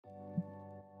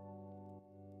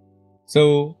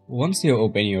So once you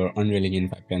open your Unreal Engine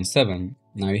 5.7,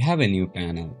 now you have a new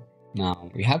panel.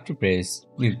 Now you have to press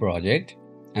New Project,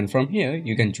 and from here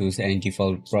you can choose any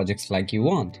default projects like you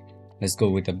want. Let's go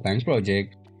with a blank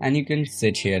project, and you can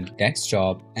set here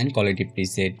desktop and call it a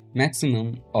preset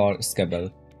maximum or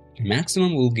scale.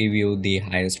 Maximum will give you the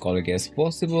highest quality as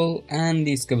possible, and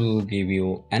the scale will give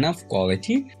you enough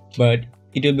quality, but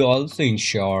it will also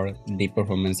ensure the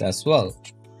performance as well.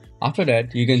 After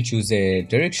that, you can choose a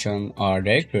direction or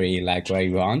directory like where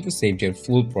you want to save your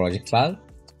full project file.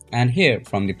 And here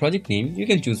from the project name, you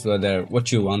can choose whether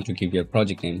what you want to give your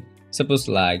project name. Suppose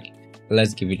like,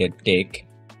 let's give it a Tec,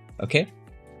 okay?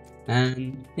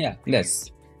 And yeah,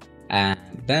 this. And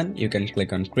then you can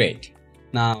click on create.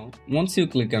 Now, once you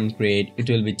click on create, it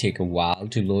will take a while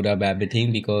to load up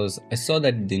everything because I saw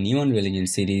that the new Unreal Engine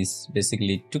series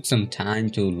basically took some time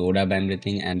to load up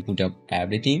everything and put up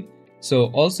everything.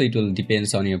 So also it will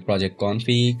depends on your project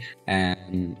config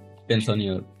and depends on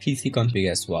your PC config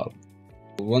as well.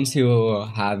 Once you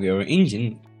have your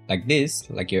engine like this,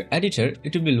 like your editor,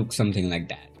 it will look something like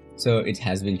that. So it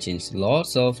has been changed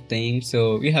lots of things,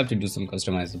 so you have to do some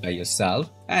customizing by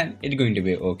yourself and it's going to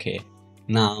be okay.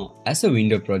 Now as a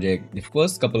window project, the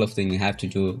first couple of things you have to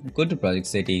do, go to project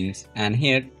settings and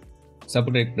here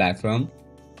supported platform.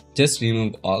 Just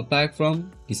remove all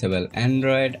platform, disable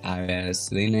Android,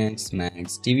 iOS, Linux, Mac,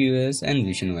 tvOS and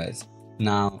visionOS.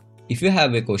 Now, if you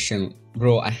have a question,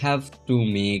 bro, I have to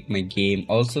make my game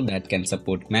also that can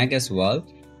support Mac as well.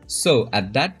 So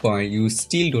at that point, you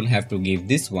still don't have to give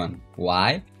this one.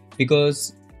 Why?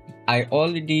 Because I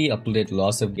already uploaded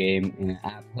lots of game in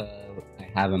Apple.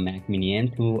 I have a Mac Mini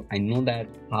M2. I know that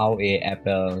how a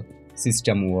Apple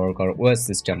system work or OS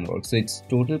system work, so it's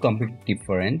totally completely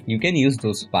different. You can use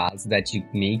those files that you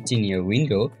made in your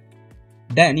window,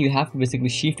 then you have to basically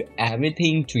shift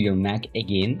everything to your Mac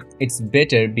again. It's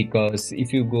better because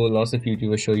if you go, lots of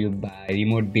YouTubers show you by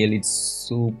remote build, it's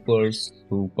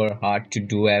super hard to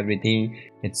do everything.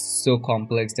 It's so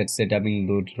complex that setting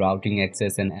load routing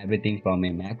access and everything from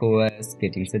a Mac OS,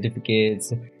 getting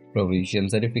certificates, provision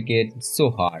certificate, it's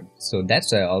so hard. So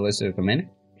that's why I always recommend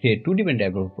create two different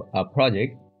type of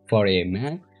project for a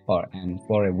Mac and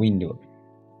for a window.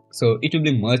 So it will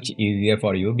be much easier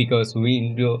for you because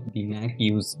window the Mac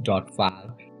use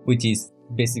 .file, which is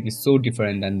basically so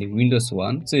different than the Windows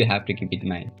one, so you have to keep it in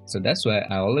mind. So that's why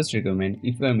I always recommend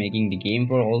if you are making the game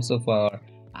for also for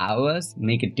iOS,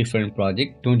 make a different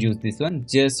project. Don't use this one.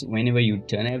 Just whenever you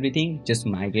turn everything, just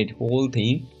migrate whole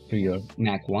thing to your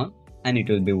Mac one and it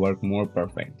will be work more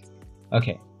perfect.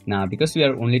 Okay. Now because we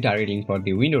are only targeting for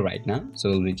the window right now,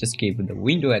 so we'll just keep the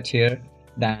window at here.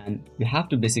 Then you have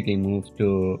to basically move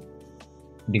to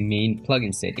the main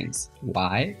plugin settings.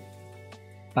 Why?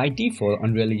 By default,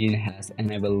 Unreal Engine has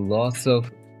enabled lots of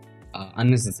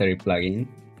unnecessary plugins.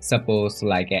 Suppose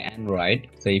like an Android.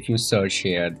 So if you search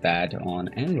here that on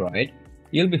Android,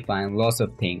 you'll be find lots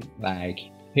of things like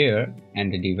here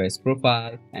Android device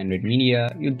profile, Android media.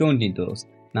 You don't need those.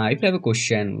 Now if you have a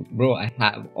question, bro, I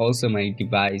have also my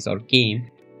device or game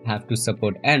have to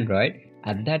support Android,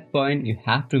 at that point you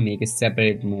have to make a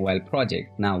separate mobile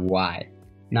project. Now why?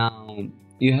 Now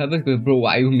you have a bro,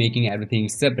 why are you making everything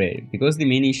separate? Because the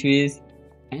main issue is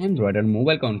Android and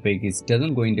mobile config is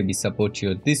doesn't going to be support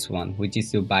your this one, which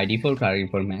is your by default targeting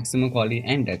for maximum quality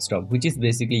and desktop, which is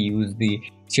basically use the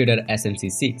shader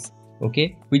SMC6.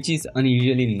 Okay, which is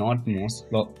unusually not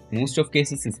most of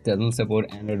cases it doesn't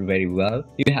support Android very well.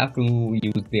 You have to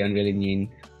use the Unreal Engine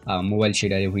mobile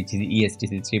shader, which is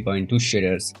ESTC 3.2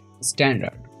 shaders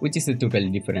standard, which is a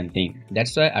totally different thing.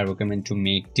 That's why I recommend to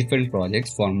make different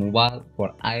projects for mobile,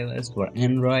 for iOS, for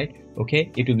Android.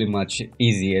 Okay, it will be much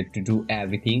easier to do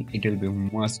everything. It will be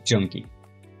much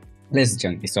less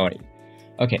junky, sorry.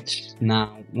 Okay,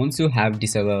 now once you have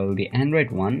disabled the Android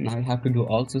one, now you have to do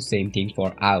also same thing for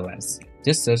iOS.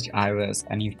 Just search iOS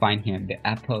and you find here the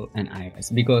Apple and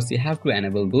iOS, because you have to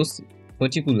enable those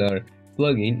particular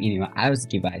plugin in your iOS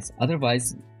device.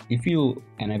 Otherwise, if you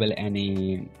enable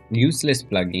any useless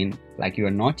plugin like you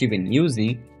are not even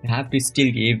using, you have to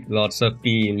still give lots of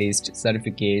plist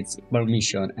certificates,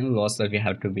 permission, and lots of you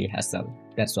have to be hassle.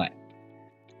 That's why.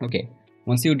 Okay.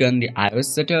 Once you've done the iOS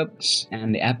setup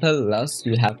and the Apple last,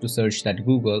 you have to search that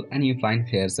Google and you find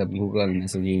here some Google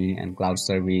messaging and cloud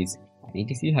service and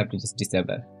etc. You have to just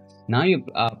disable. Now your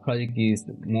project is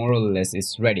more or less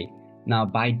is ready. Now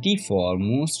by default,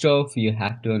 most of you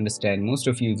have to understand, most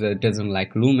of user doesn't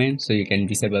like Lumen, so you can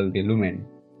disable the Lumen.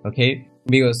 Okay,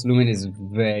 because Lumen is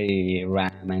very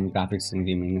RAM and graphics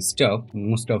consuming stuff.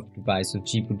 Most of devices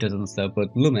GPU doesn't support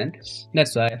Lumen.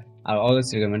 That's why I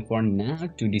always recommend for now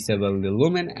to disable the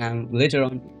Lumen, and later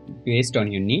on, based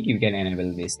on your need, you can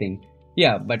enable this thing.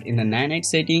 Yeah, but in the 9.8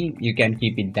 setting, you can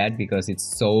keep it that because it's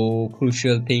so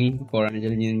crucial thing for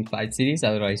Unreal Engine 5 series.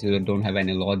 Otherwise, you don't have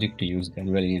any logic to use the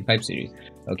Unreal Engine 5 series.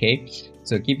 Okay,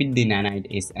 so keep it the 9.8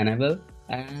 is enabled,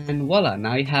 and voila,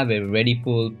 now you have a ready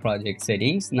full project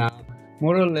settings. Now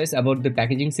more or less about the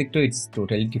packaging sector, it's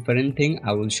totally different thing.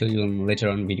 I will show you later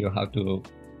on video how to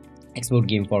export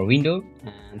game for Windows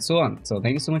and so on. So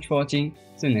thank you so much for watching.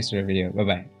 See you next video. Bye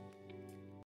bye.